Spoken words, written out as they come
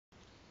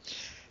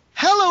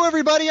Hello,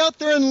 everybody out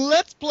there in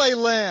Let's Play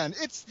land.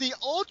 It's the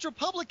Ultra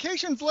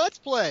Publications Let's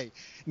Play.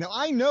 Now,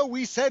 I know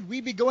we said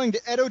we'd be going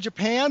to Edo,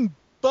 Japan,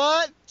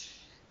 but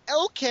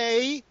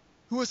LK,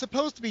 who was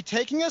supposed to be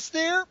taking us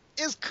there,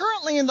 is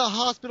currently in the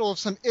hospital with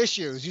some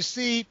issues. You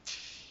see,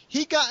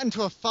 he got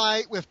into a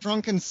fight with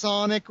Drunken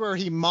Sonic where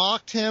he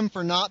mocked him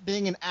for not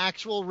being an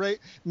actual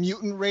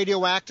mutant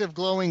radioactive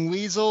glowing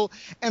weasel,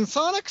 and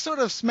Sonic sort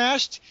of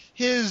smashed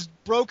his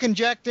broken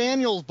Jack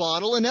Daniels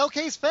bottle in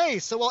LK's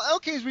face. So while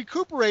LK's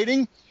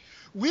recuperating,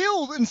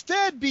 we'll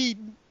instead be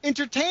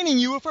entertaining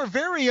you with our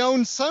very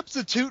own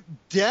substitute,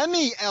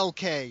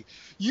 Demi-LK.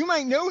 You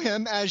might know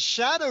him as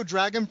Shadow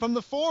Dragon from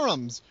the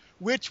forums,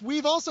 which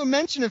we've also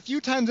mentioned a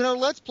few times in our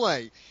Let's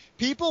Play.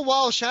 People,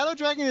 while Shadow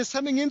Dragon is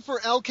subbing in for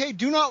LK,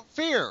 do not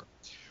fear.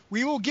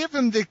 We will give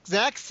him the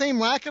exact same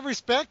lack of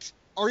respect,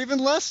 or even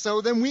less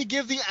so, than we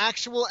give the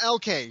actual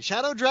LK.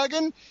 Shadow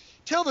Dragon,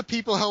 tell the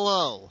people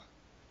hello.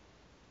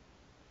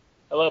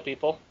 Hello,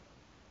 people.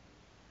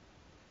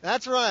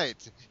 That's right.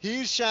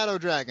 He's Shadow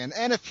Dragon,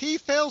 and if he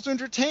fails to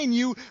entertain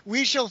you,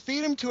 we shall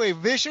feed him to a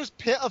vicious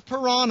pit of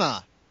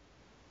piranha.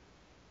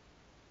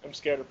 I'm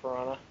scared of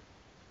piranha.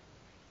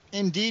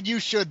 Indeed you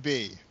should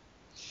be.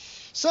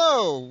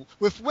 So,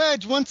 with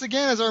Wedge once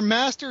again as our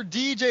master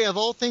DJ of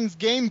all things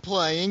game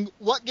playing,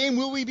 what game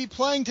will we be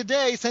playing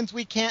today since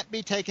we can't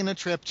be taking a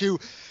trip to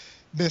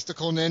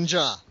Mystical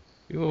Ninja?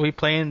 We will be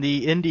playing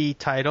the indie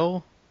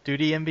title,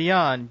 Duty and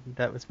Beyond,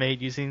 that was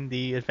made using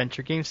the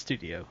Adventure Game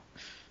Studio.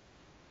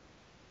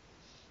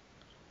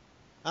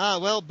 Ah,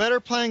 well,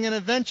 better playing an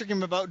adventure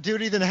game about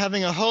duty than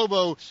having a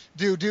hobo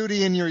do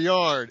duty in your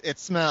yard. It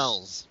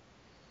smells.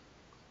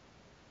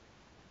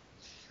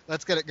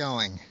 Let's get it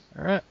going.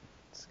 Alright,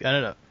 let's get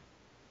it up.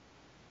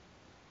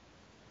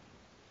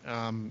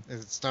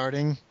 Is it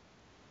starting?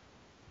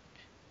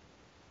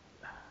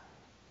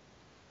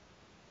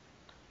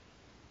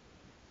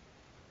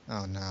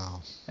 Oh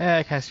no.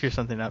 I can screw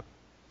something up.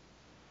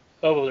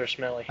 Oh, they're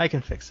smelly. I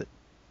can fix it.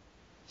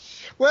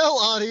 Well,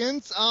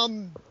 audience,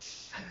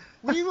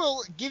 we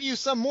will give you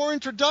some more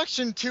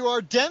introduction to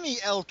our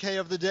Demi-LK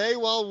of the day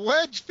while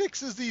Wedge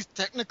fixes these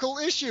technical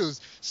issues.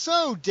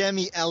 So,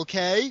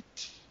 Demi-LK,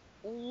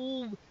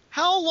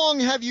 how long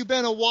have you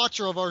been a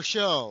watcher of our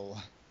show?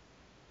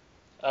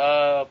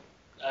 I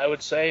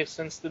would say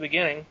since the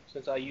beginning,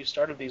 since you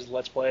started these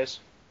Let's Plays.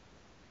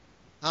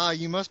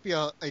 You must be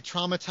a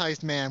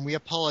traumatized man. We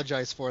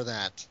apologize for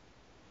that.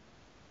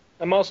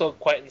 I'm also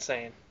quite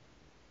insane.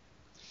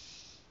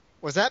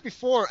 Was that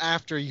before or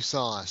after you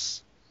saw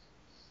us?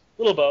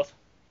 A little both.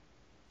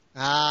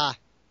 Ah.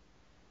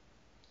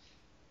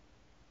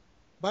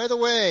 By the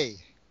way,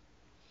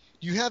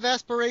 do you have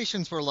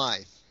aspirations for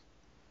life?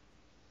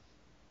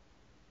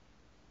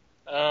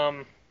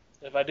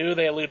 If I do,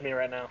 they elude me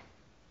right now.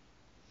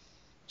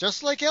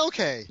 Just like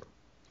LK.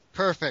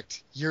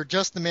 Perfect. You're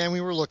just the man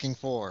we were looking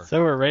for.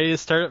 So we're ready to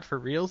start it for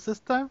reals this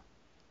time?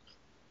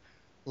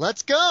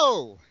 Let's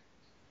go!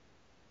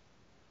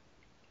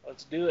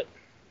 Let's do it.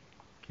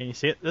 Can you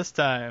see it this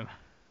time?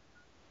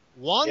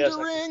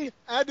 Wandering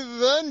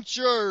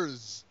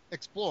Adventures!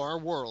 Explore our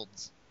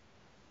worlds.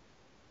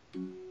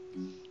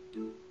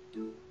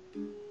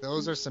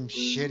 Those are some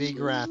shitty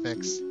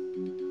graphics.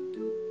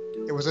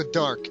 It was a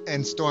dark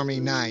and stormy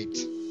night.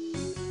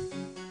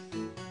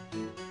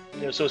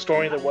 It was so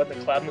stormy there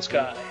wasn't a cloud in the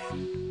sky.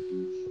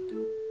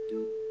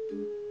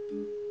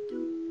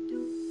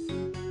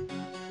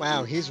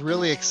 Wow, he's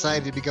really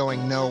excited to be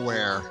going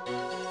nowhere.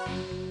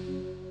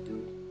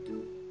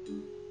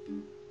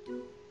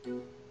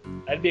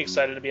 I'd be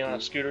excited to be on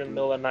a scooter in the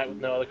middle of the night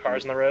with no other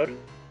cars on the road.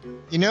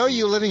 You know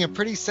you're living a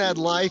pretty sad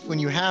life when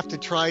you have to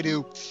try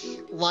to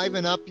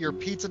liven up your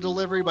pizza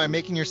delivery by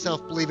making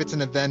yourself believe it's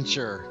an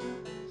adventure.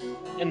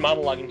 And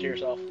monologuing to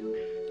yourself.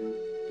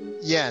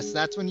 Yes,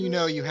 that's when you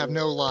know you have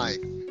no life.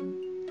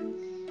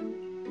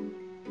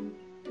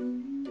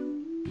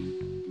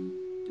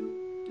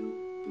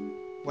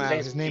 Wow,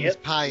 his name is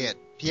Piet.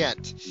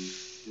 Piet.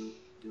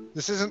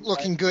 This isn't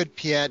looking good,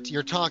 Piet.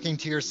 You're talking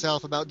to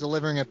yourself about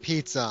delivering a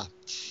pizza.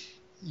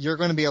 You're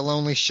going to be a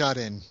lonely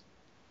shut-in.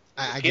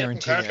 I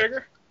guarantee it.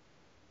 Trigger?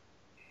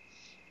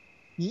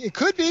 It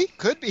could be.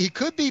 He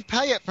could be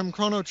Piet from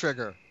Chrono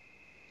Trigger.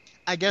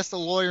 I guess the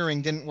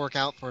lawyering didn't work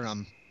out for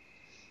him.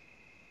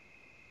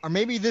 Or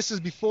maybe this is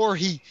before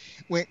he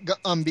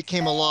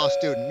became a law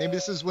student. Maybe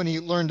this is when he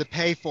learned to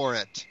pay for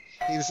it.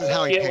 This is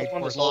how he paid for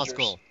his law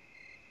school.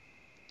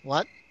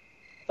 What?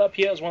 I thought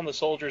Piet was one of the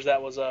soldiers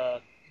that was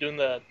doing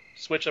the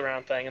switch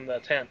around thing in the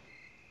tent.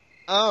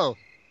 Oh.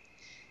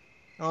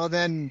 Well,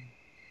 then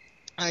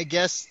I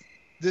guess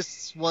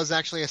this was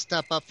actually a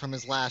step up from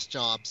his last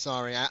job.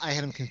 Sorry, I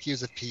had him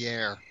confused with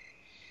Pierre.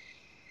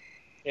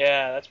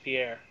 Yeah, that's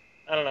Pierre.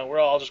 I don't know. We're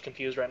all just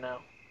confused right now.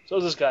 So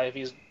is this guy if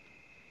he's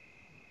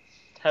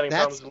having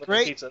problems with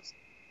pizzas.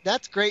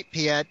 That's great,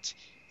 Piet.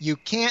 You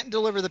can't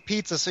deliver the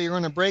pizza, so you're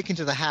going to break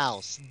into the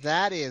house.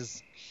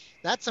 That's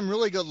some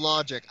really good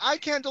logic. I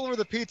can't deliver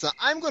the pizza.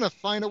 I'm going to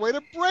find a way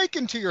to break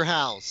into your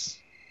house.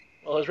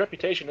 Well, his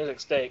reputation is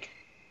at stake.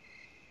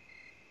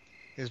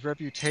 His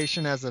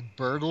reputation as a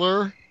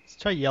burglar? Let's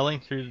try yelling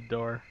through the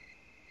door.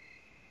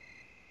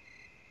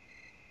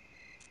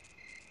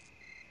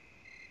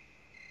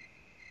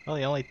 Well,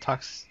 he only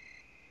talks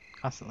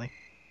constantly.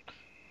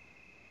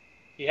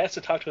 He has to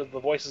talk to the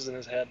voices in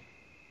his head.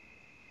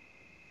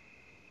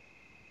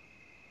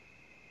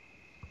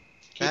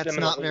 That's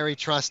not very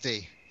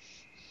trusty.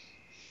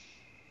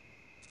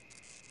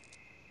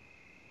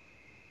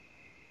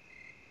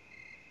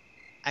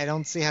 I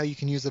don't see how you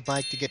can use a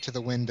bike to get to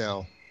the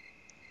window.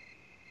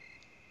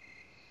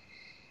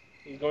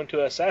 He's going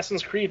to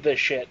Assassin's Creed this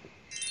shit.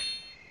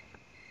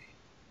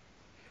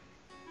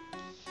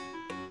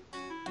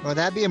 Well,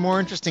 that'd be a more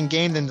interesting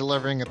game than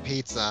delivering a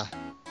pizza.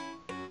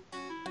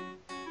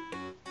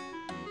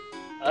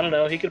 I don't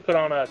know, he could put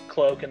on a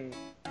cloak and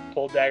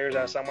pull daggers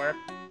out somewhere.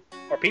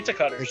 Or pizza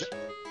cutters.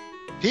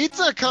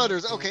 Pizza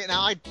cutters! Okay,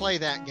 now I'd play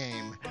that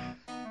game.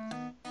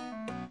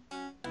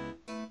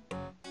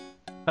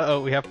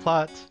 Uh-oh, we have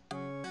plots.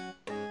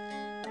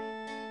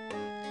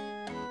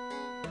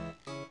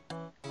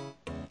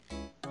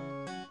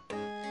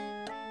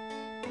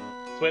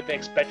 Wait, they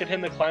expected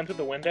him to climb through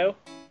the window?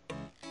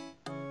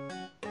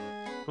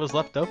 It was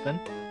left open.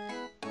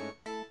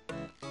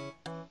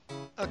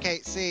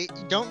 Okay, see,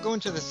 don't go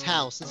into this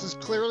house. This is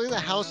clearly the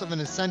house of an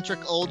eccentric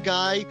old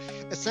guy.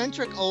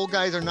 Eccentric old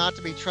guys are not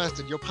to be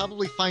trusted. You'll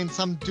probably find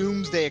some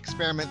doomsday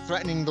experiment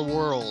threatening the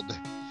world.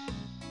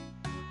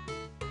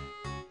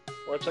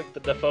 Or it's like the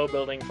Defoe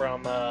building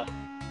from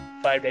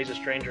 5 Days a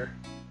Stranger.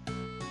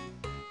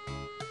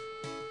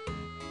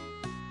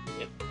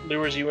 It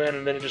lures you in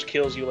and then it just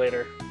kills you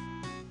later.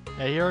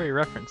 Yeah, he already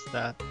referenced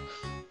that.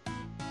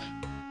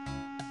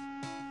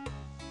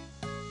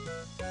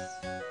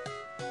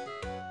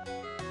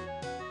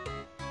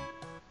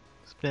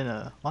 It's been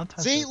a long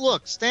time. See,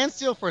 look, stand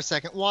still for a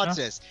second. Watch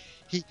this.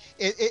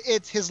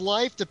 It's his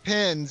life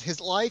depends, his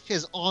life,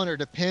 his honor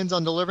depends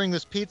on delivering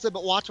this pizza,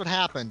 but watch what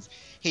happens.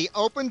 He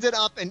opens it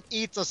up and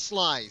eats a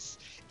slice.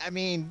 I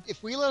mean,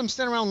 if we let him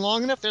stand around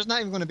long enough, there's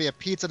not even going to be a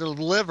pizza to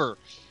deliver.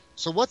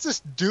 So what's this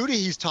duty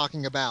he's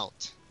talking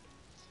about?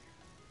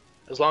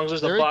 As long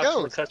as there's a box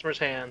in the customer's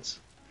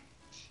hands.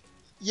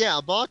 Yeah,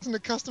 a box in the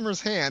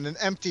customer's hand, an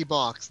empty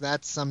box.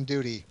 That's some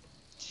duty.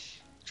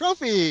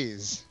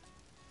 Trophies!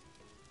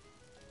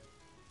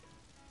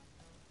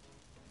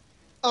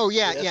 Oh,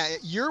 yeah, Yes. yeah.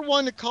 You're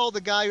one to call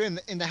the guy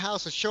in the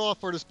house a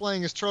show-off for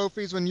displaying his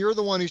trophies when you're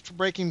the one who's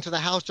breaking into the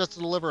house just to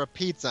deliver a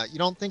pizza. You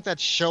don't think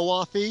that's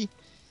show-offy?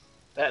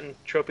 That and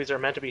trophies are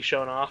meant to be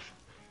shown off.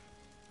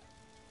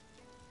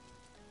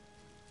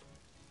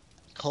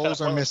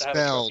 Coals are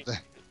misspelled.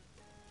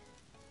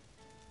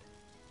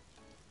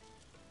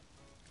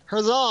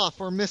 Huzzah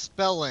for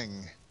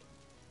misspelling.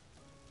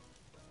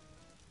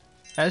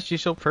 As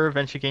usual per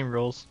adventure game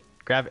rules,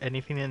 grab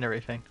anything and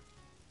everything.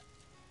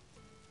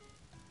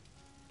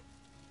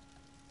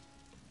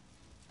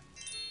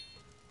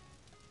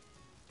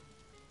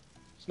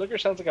 Snooker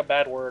sounds like a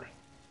bad word.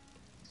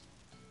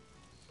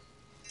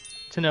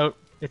 To note,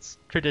 it's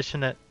tradition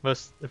that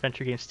most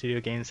adventure game studio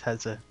games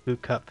has a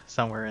boot cup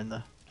somewhere in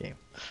the game.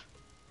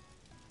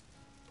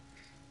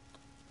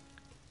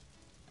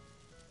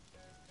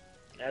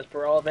 As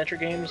per all adventure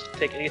games,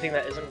 take anything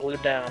that isn't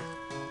glued down.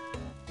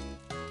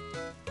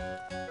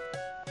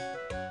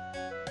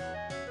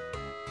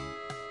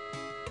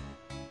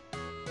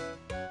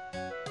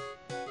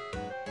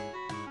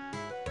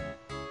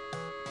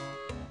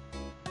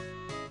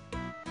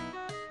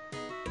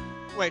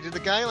 Wait, did the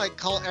guy, like,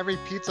 call every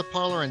pizza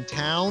parlor in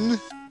town?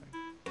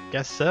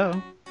 Guess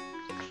so.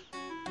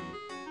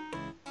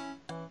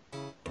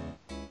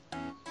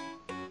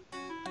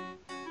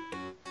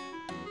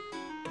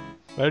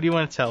 What do you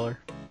want to tell her?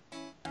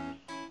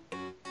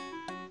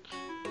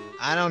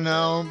 I don't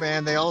know,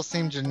 man. They all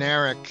seem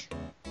generic.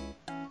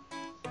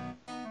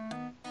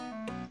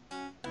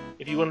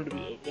 If you wanted to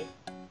be okay.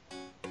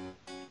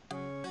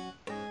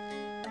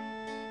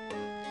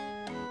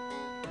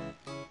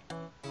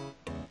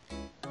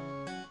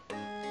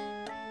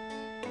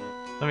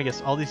 Let me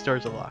guess, all these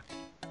doors are locked.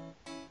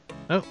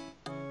 Oh.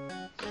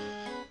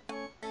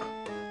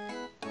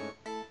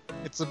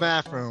 It's a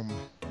bathroom.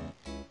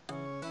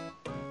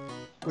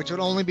 Which would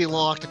only be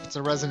locked if it's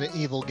a Resident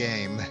Evil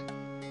game.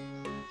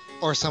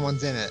 Or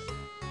someone's in it.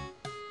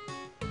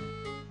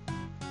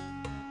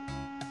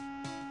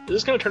 Is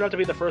this going to turn out to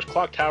be the first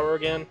clock tower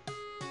again?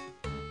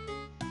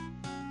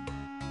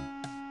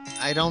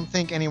 I don't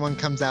think anyone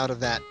comes out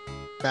of that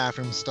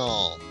bathroom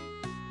stall.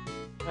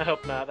 I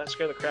hope not. That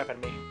scared the crap out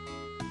of me.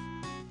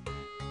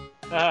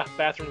 Ah,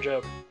 bathroom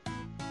joke.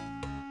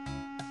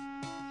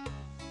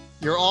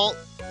 You're all...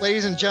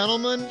 Ladies and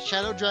gentlemen,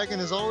 Shadow Dragon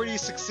is already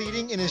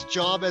succeeding in his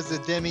job as the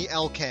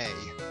Demi-LK.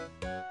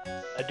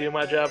 I do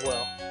my job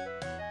well.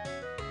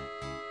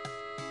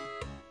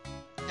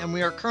 And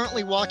we are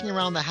currently walking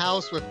around the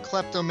house with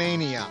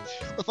kleptomania.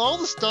 With all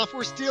the stuff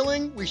we're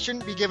stealing, we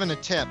shouldn't be given a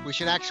tip. We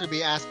should actually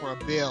be asked for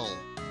a bill.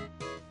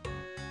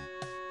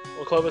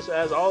 Well, Clovis,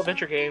 as all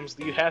adventure games,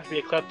 you have to be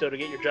a klepto to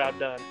get your job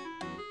done.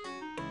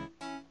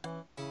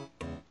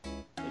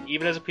 And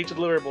even as a pizza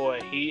delivery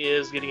boy, he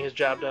is getting his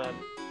job done.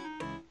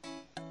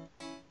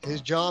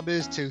 His job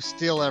is to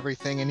steal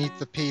everything and eat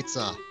the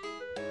pizza.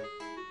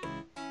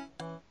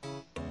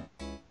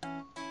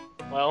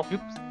 Well,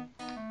 Oops.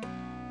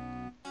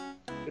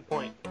 good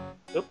point.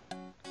 Oop.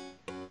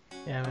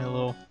 Yeah, I made a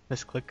little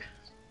misclick.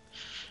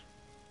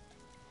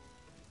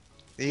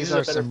 These He's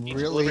are a better some pizza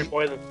really... delivery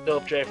boy than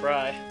Philip J.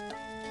 Fry.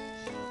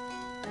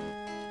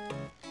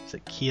 There's a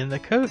key in the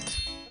coat.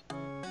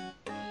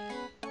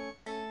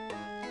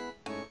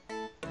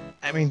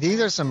 I mean,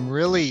 these are some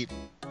really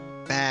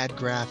bad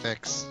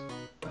graphics.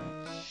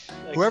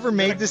 Like, Whoever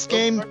made like this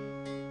Philip game... Fry?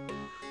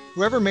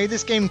 Whoever made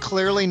this game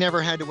clearly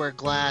never had to wear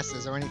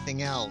glasses or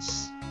anything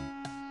else.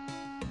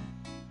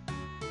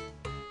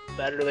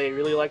 Better, they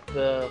really like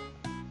the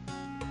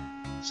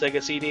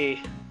Sega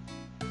CD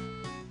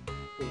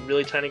with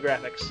really tiny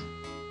graphics.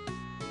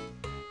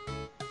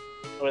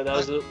 Oh wait, that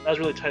was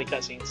really tiny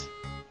cutscenes.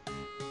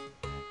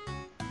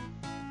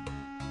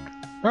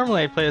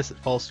 Normally I play this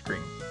at full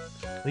screen.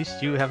 At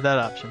least you have that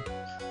option.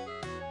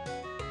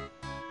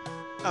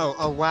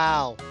 Oh,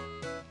 wow.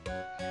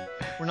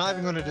 We're not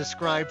even going to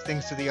describe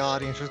things to the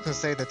audience. We're just going to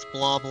say that's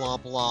blah, blah,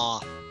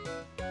 blah.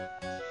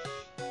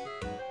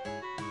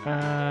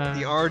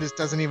 The artist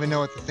doesn't even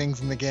know what the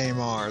things in the game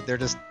are. They're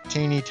just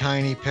teeny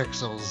tiny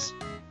pixels.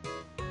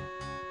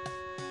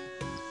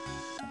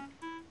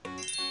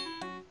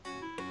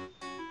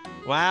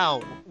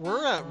 Wow,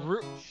 we're at...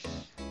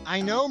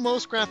 I know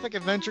most graphic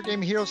adventure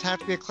game heroes have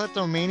to be a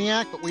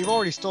kleptomaniac, but we've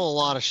already stole a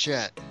lot of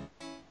shit.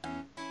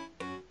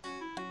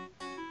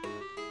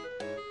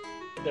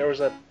 There was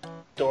a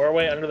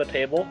doorway under the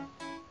table.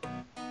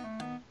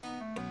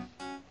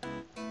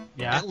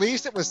 Yeah. At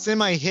least it was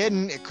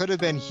semi-hidden. It could have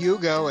been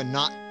Hugo and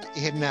not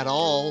hidden at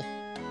all.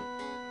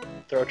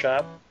 Throw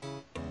chop.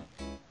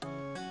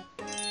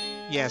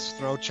 Yes,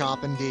 throw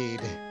chop indeed.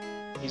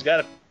 He's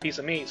got a piece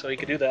of meat, so he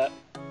could do that.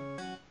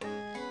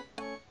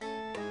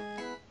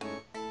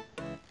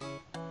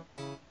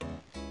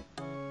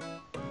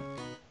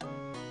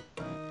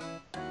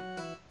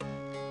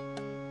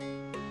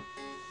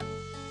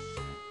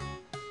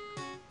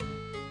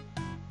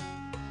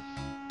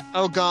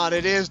 Oh god,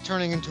 it is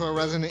turning into a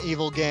Resident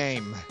Evil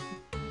game.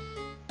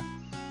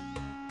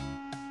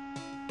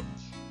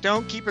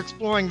 Don't keep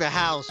exploring the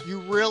house. You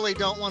really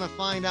don't want to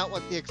find out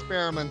what the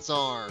experiments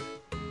are.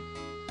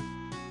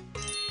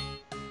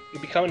 You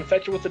become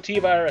infected with the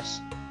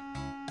T-virus.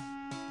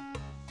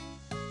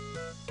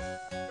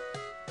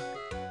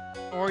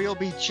 Or you'll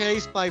be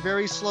chased by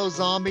very slow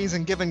zombies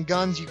and given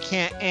guns you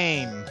can't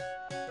aim.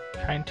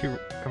 Trying to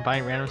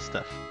combine random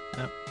stuff.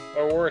 Nope.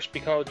 Or worse,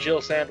 become a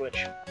Jill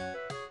sandwich.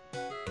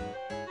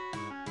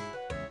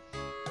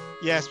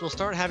 Yes, we'll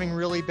start having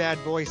really bad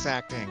voice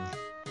acting.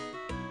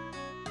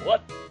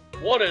 What?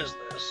 What is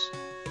this?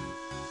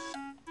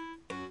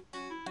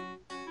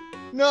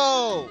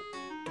 No!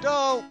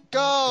 Don't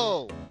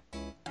go!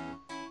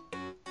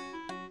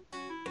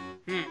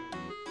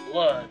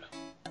 Blood.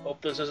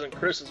 Hope this isn't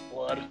Chris's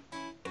blood.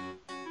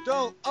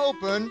 Don't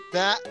open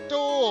that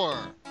door!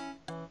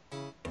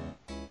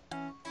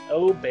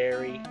 Oh,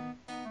 Barry.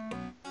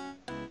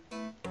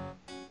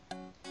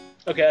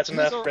 Okay, that's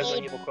enough are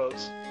Resident all- Evil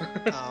quotes.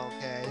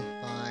 Okay,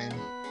 fine.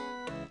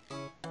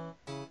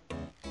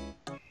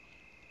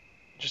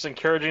 Just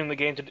encouraging the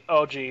game to...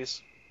 Oh,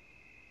 jeez.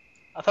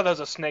 I thought that was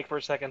a snake for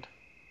a second.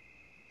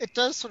 It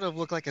does sort of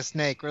look like a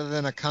snake rather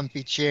than a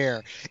comfy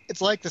chair.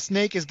 It's like the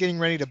snake is getting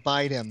ready to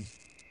bite him.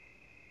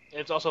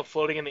 It's also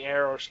floating in the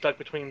air or stuck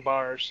between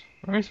bars.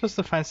 Are we supposed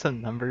to find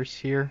some numbers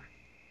here?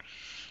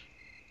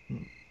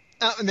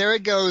 Oh, and there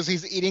it goes.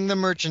 He's eating the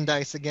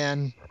merchandise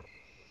again.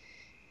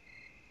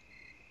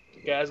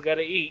 The guy's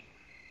gotta eat.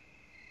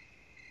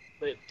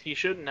 But he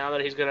shouldn't now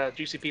that he's got a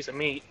juicy piece of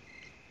meat.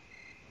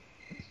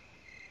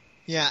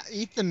 Yeah,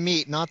 eat the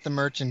meat, not the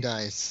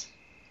merchandise.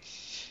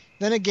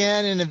 Then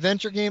again, in an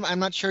adventure game, I'm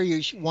not sure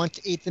you want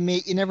to eat the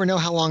meat. You never know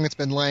how long it's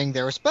been laying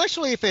there,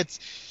 especially if it's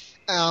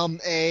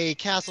a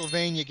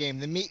Castlevania game.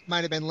 The meat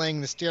might have been laying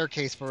in the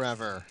staircase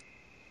forever.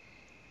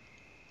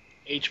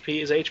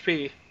 HP is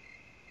HP.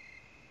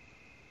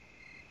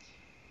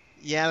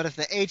 Yeah, but if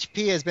the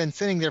HP has been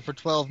sitting there for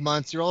 12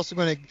 months, you're also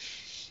going to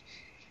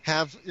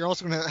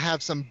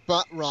have some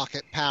butt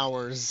rocket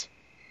powers.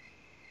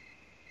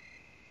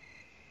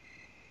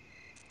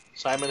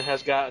 Simon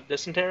has got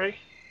dysentery.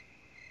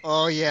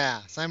 Oh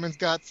yeah, Simon's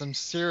got some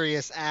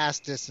serious ass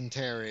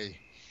dysentery.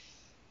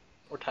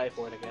 Or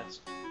typhoid, I guess.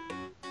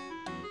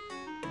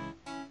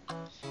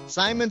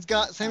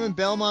 Simon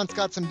Belmont's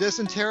got some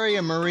dysentery,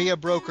 and Maria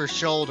broke her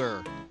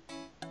shoulder.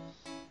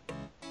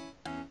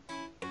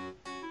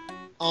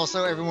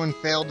 Also, everyone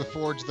failed to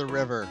forge the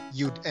river.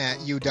 You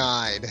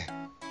died.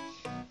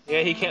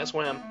 Yeah, he can't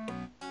swim.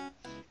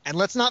 And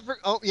let's not...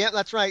 Oh, yeah,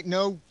 that's right.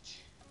 No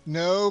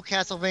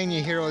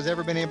Castlevania hero has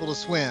ever been able to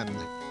swim.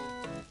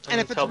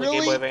 And if it's really...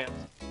 Game Boy Advance.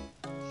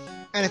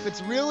 And if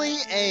it's really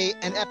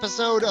an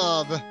episode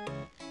of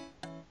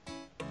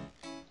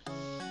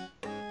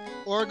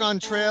Oregon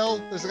Trail,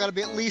 there's got to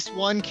be at least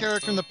one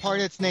character in the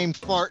party that's named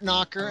Fart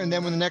Knocker, and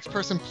then when the next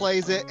person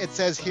plays it, it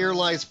says, "Here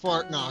lies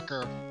Fart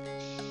Knocker."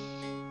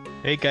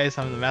 Hey guys,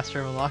 I'm the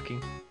master of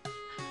unlocking.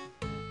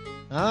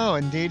 Oh,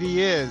 indeed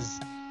he is.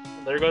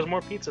 There goes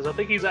more pizzas. I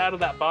think he's out of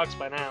that box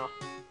by now.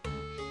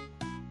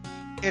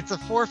 It's a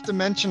fourth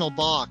dimensional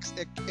box.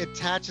 It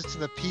attaches to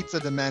the pizza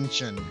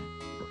dimension.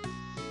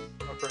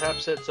 Or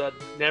perhaps it's a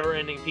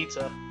never-ending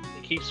pizza.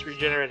 It keeps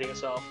regenerating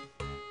itself.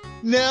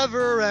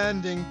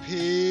 Never-ending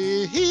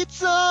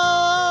pizza!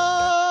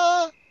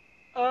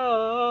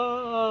 Oh.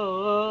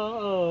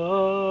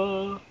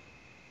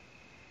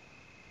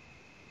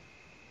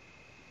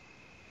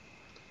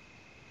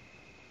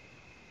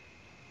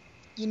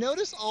 You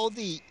notice all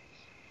the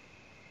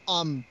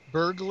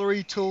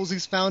burglary tools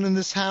he's found in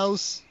this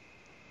house?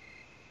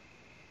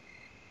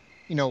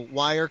 You know,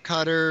 wire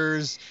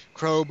cutters,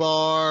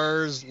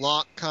 crowbars,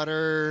 lock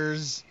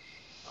cutters.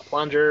 A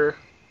plunger.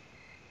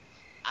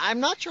 I'm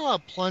not sure how a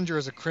plunger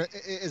is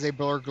a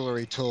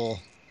burglary tool.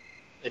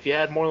 If you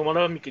had more than one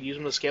of them, you could use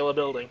them to scale a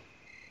building.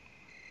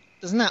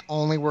 Doesn't that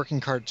only work in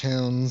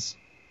cartoons?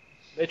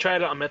 They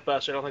tried it on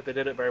Mythbusters. I don't think they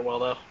did it very well,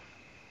 though.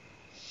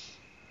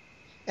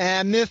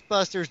 And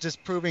Mythbusters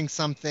disproving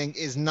something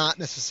is not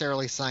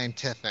necessarily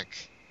scientific.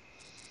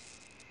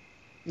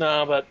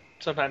 No, but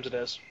sometimes it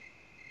is.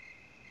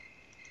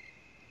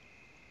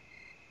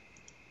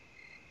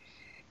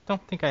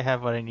 Don't think I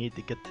have what I need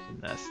to get to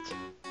the nest.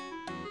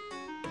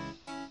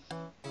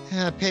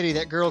 Pity,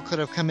 that girl could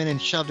have come in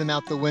and shoved him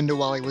out the window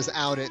while he was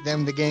out it.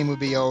 Then the game would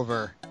be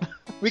over.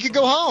 We could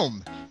go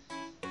home!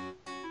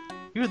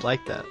 You would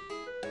like that.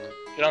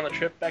 Get on the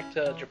trip back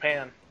to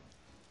Japan.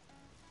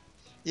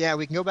 Yeah,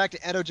 we can go back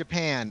to Edo,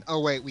 Japan. Oh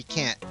wait, we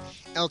can't.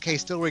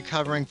 LK's still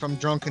recovering from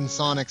Drunken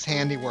Sonic's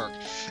handiwork.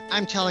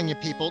 I'm telling you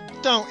people,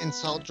 don't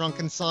insult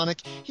Drunken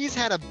Sonic. He's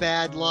had a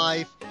bad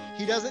life.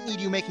 He doesn't need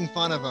you making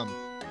fun of him.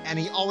 And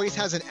he always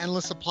has an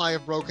endless supply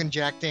of broken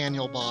Jack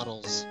Daniel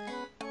bottles.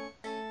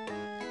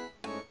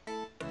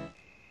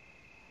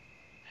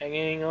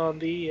 Hanging on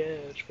the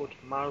edge for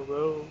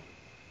tomorrow.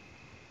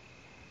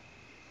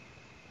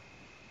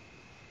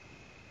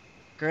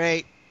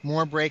 Great.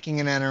 More breaking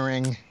and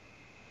entering.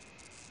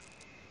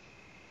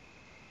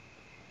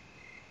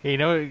 Hey, you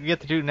know what we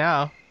get to do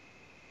now?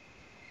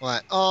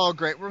 What? Oh,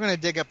 great. We're going to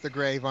dig up the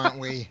grave, aren't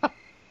we?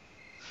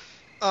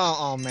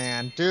 Oh,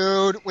 man.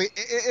 Dude,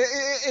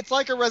 it's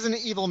like a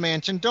Resident Evil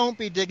mansion. Don't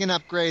be digging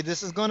up grave.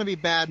 This is going to be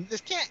bad.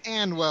 This can't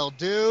end well,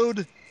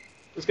 dude.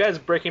 This guy's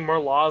breaking more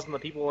laws than the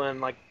people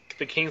in, like,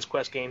 the King's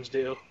Quest games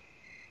do.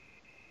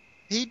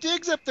 He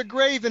digs up the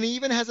grave and he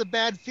even has a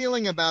bad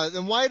feeling about it.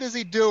 Then why does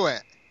he do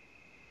it?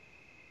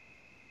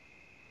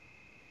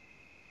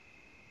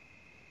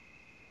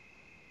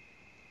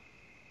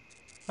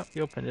 Oh,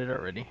 you opened it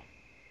already.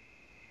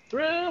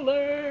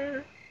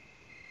 Thriller!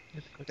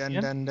 Dun,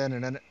 dun, dun,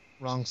 dun, dun.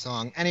 Wrong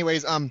song.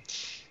 Anyways,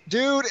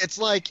 dude, it's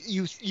like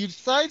you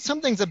decide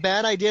something's a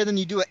bad idea, then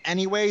you do it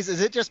anyways.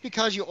 Is it just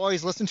because you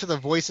always listen to the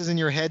voices in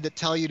your head that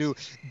tell you to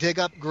dig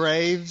up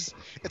graves?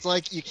 It's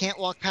like you can't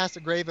walk past a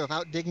grave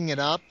without digging it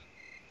up?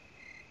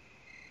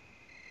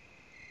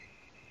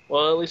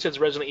 Well, at least it's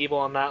Resident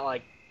Evil and not,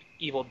 like,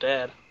 Evil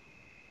Dead.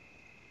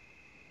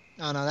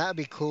 Oh, no, that would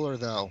be cooler,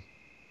 though.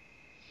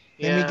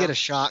 Yeah. Then we get a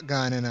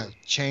shotgun and a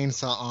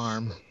chainsaw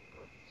arm.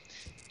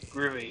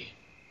 Groovy.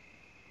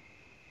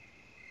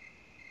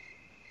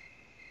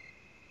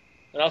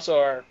 And also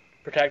our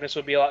protagonist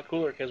would be a lot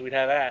cooler because we'd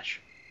have Ash.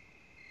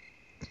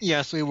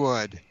 Yes, we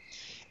would.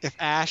 If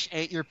Ash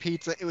ate your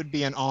pizza, it would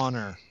be an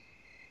honor.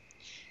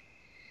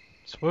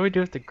 So what do we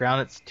do if the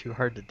ground is too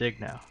hard to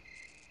dig now?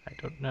 I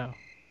don't know.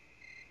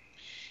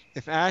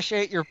 If Ash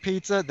ate your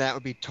pizza, that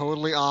would be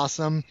totally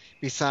awesome.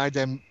 Besides,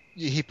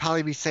 he'd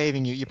probably be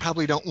saving you. You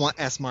probably don't want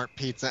S-Mart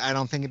pizza. I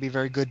don't think it'd be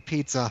very good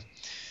pizza.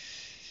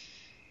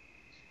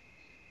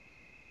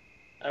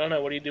 I don't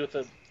know. What do you do with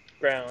the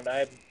ground?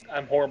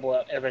 I'm horrible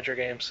at adventure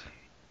games.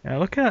 Yeah,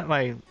 looking at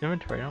my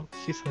inventory, I don't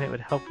see something that would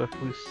help with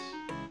loose.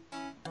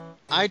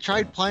 I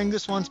tried playing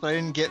this once, but I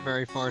didn't get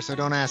very far, so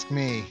don't ask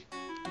me.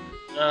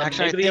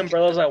 Actually, maybe the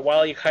umbrella's a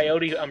Wile E.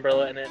 Coyote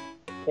umbrella and it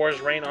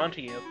pours rain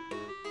onto you.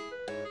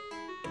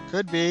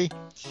 Could be.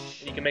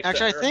 And you can make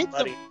Actually, the earth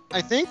muddy.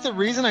 I think the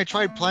reason I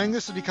tried playing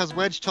this is because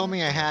Wedge told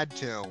me I had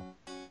to.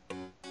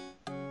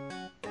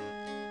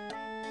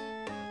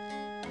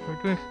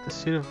 We're doing the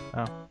suit of...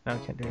 Oh, no, I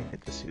can't do anything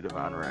with the suit of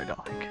honor, I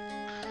don't think.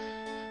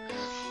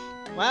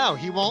 Wow,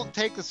 he won't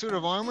take the suit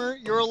of armor?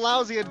 You're a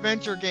lousy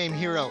adventure game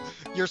hero.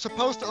 You're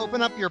supposed to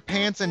open up your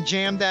pants and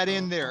jam that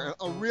in there.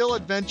 A real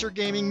adventure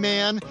gaming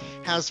man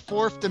has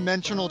fourth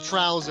dimensional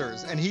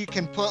trousers, and he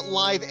can put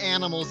live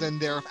animals in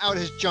there without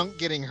his junk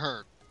getting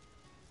hurt.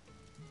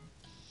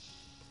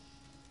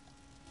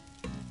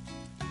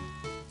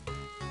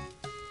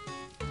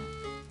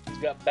 He's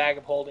got bag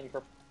of holding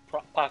for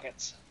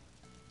pockets.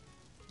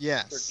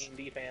 Yes. For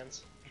D&D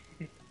fans.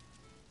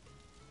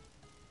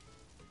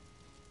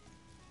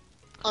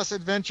 Us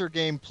adventure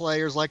game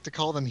players like to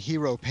call them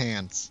hero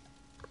pants.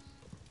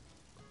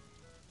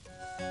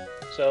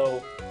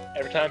 So,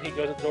 every time he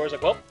goes to the door, he's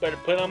like, well, better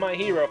put on my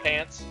hero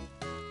pants.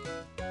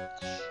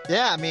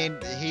 Yeah, I mean,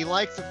 he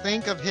likes to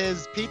think of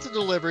his pizza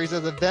deliveries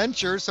as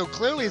adventures, so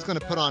clearly he's going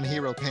to put on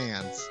hero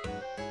pants.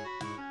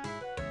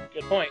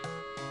 Good point.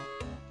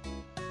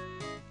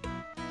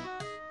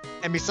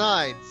 And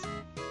besides,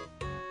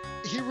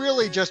 he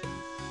really just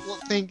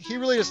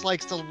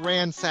likes to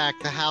ransack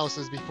the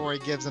houses before he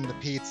gives them the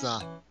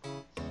pizza.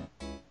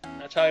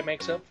 That's how he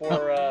makes up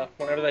for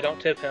whenever they don't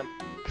tip him.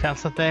 Found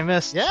something I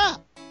missed. Yeah!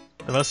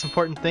 The most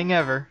important thing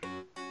ever.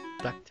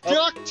 Duct tape.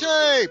 Duct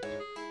tape!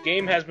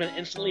 Game has been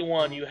instantly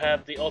won. You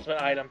have the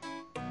ultimate item.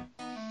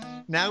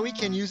 Now we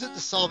can use it to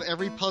solve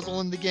every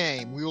puzzle in the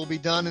game. We will be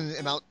done in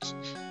about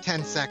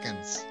 10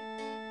 seconds.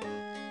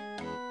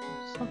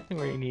 Something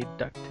where you need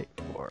duct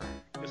tape for.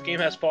 This game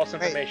has false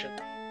information.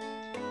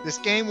 This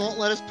game won't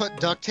let us put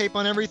duct tape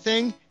on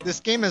everything.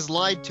 This game has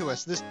lied to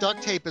us. This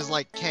duct tape is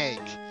like cake.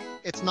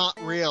 It's not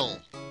real.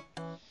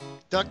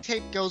 Duct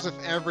tape goes with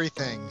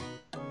everything.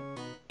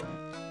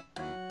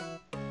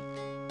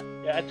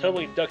 Yeah, I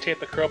totally duct taped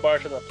the crowbar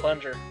to the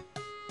plunger.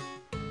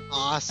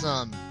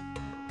 Awesome.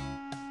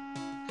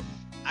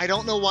 I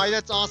don't know why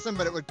that's awesome,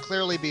 but it would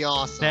clearly be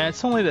awesome. Nah,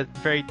 it's only the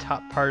very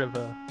top part of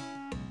a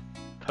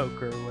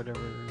poker or whatever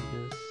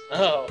it is.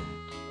 Oh.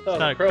 It's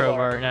not a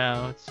crowbar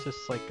now, it's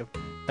just like a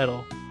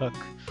metal hook.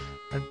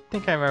 I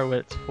think I remember what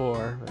it's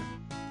for. But...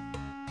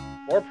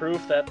 More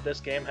proof that this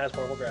game has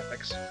horrible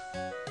graphics.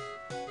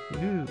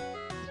 Ooh.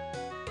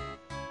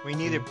 We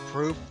needed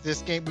proof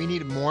this game. We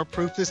needed more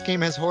proof this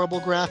game has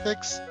horrible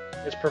graphics.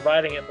 It's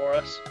providing it for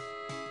us.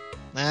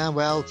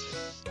 Well.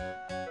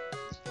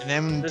 And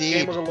then If this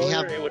game was a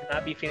lawyer, it would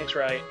not be Phoenix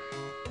Wright.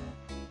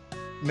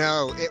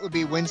 No, it would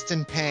be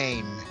Winston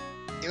Payne.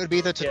 It would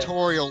be the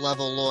tutorial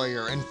level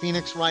lawyer, and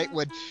Phoenix Wright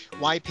would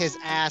wipe his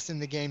ass in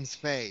the game's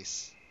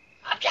face.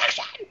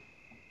 Objection!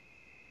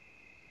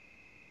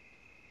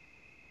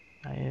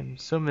 I am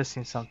so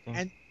missing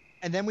something.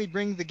 And then we'd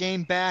bring the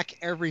game back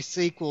every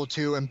sequel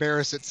to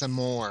embarrass it some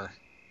more.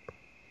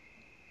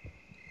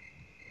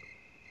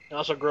 And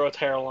also grow its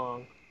hair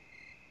long.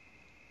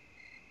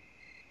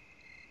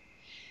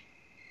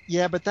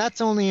 Yeah, but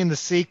that's only in the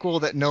sequel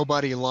that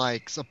nobody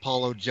likes,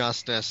 Apollo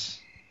Justice.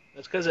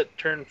 That's because it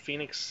turned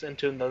Phoenix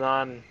into the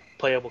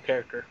non-playable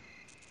character.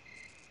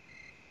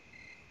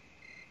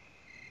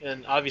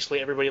 And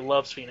obviously everybody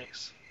loves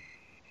Phoenix.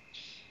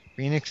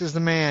 Phoenix is the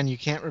man. You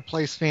can't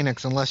replace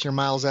Phoenix unless you're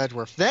Miles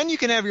Edgeworth. Then you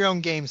can have your own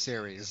game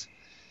series.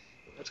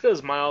 That's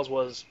because Miles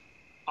was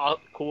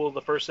cool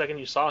the first second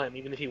you saw him,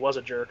 even if he was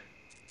a jerk.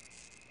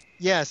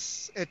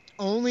 Yes,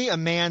 only a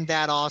man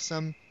that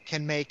awesome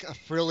can make a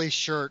frilly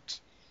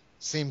shirt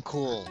seem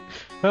cool.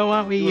 Well,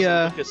 why don't we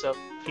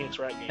Phoenix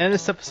Wright game. end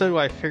this episode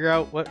while I figure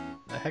out what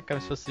the heck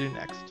I'm supposed to do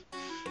next.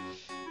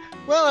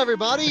 Well,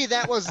 everybody,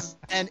 that was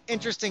an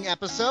interesting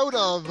episode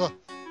of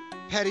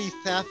Petty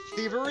Theft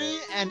Thievery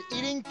and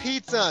Eating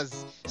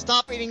Pizzas.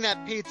 Stop eating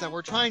that pizza.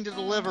 We're trying to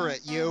deliver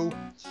it, you.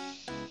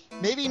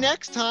 Maybe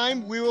next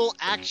time we will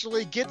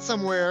actually get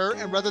somewhere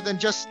and rather than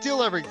just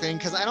steal everything,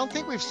 because I don't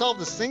think we've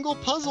solved a single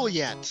puzzle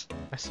yet.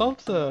 I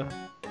solved the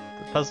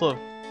puzzle of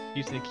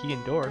using the key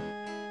and door.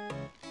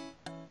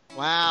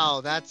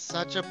 Wow, that's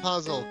such a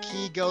puzzle.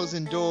 Key goes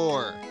in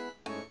door.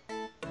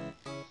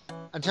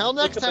 Until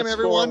next time,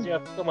 everyone. You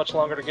have so much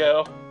longer to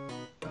go.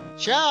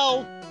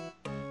 Ciao!